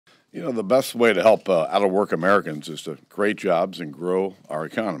You know, the best way to help out-of-work Americans is to create jobs and grow our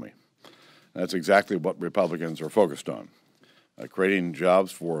economy. That's exactly what Republicans are focused on, creating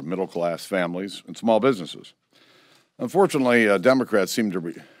jobs for middle-class families and small businesses. Unfortunately, Democrats seem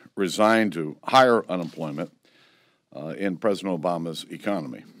to resign to higher unemployment in President Obama's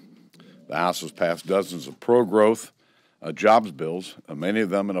economy. The House has passed dozens of pro-growth jobs bills, many of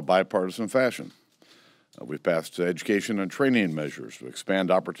them in a bipartisan fashion. We've passed education and training measures to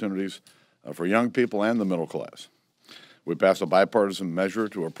expand opportunities for young people and the middle class. We passed a bipartisan measure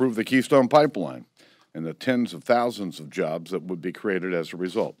to approve the Keystone Pipeline and the tens of thousands of jobs that would be created as a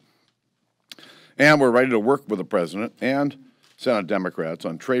result. And we're ready to work with the President and Senate Democrats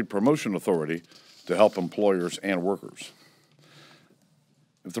on trade promotion authority to help employers and workers.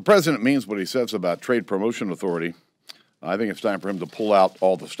 If the President means what he says about trade promotion authority, I think it's time for him to pull out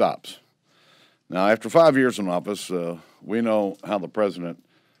all the stops. Now, after 5 years in office, we know how the President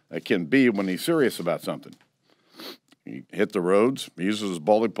can be when he's serious about something. He hit the roads, he uses his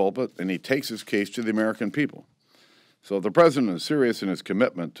bully pulpit, and he takes his case to the American people. So if the President is serious in his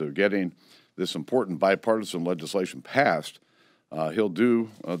commitment to getting this important bipartisan legislation passed, he'll do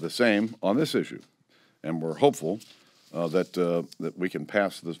the same on this issue. And we're hopeful that we can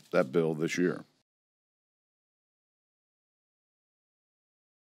pass that bill this year.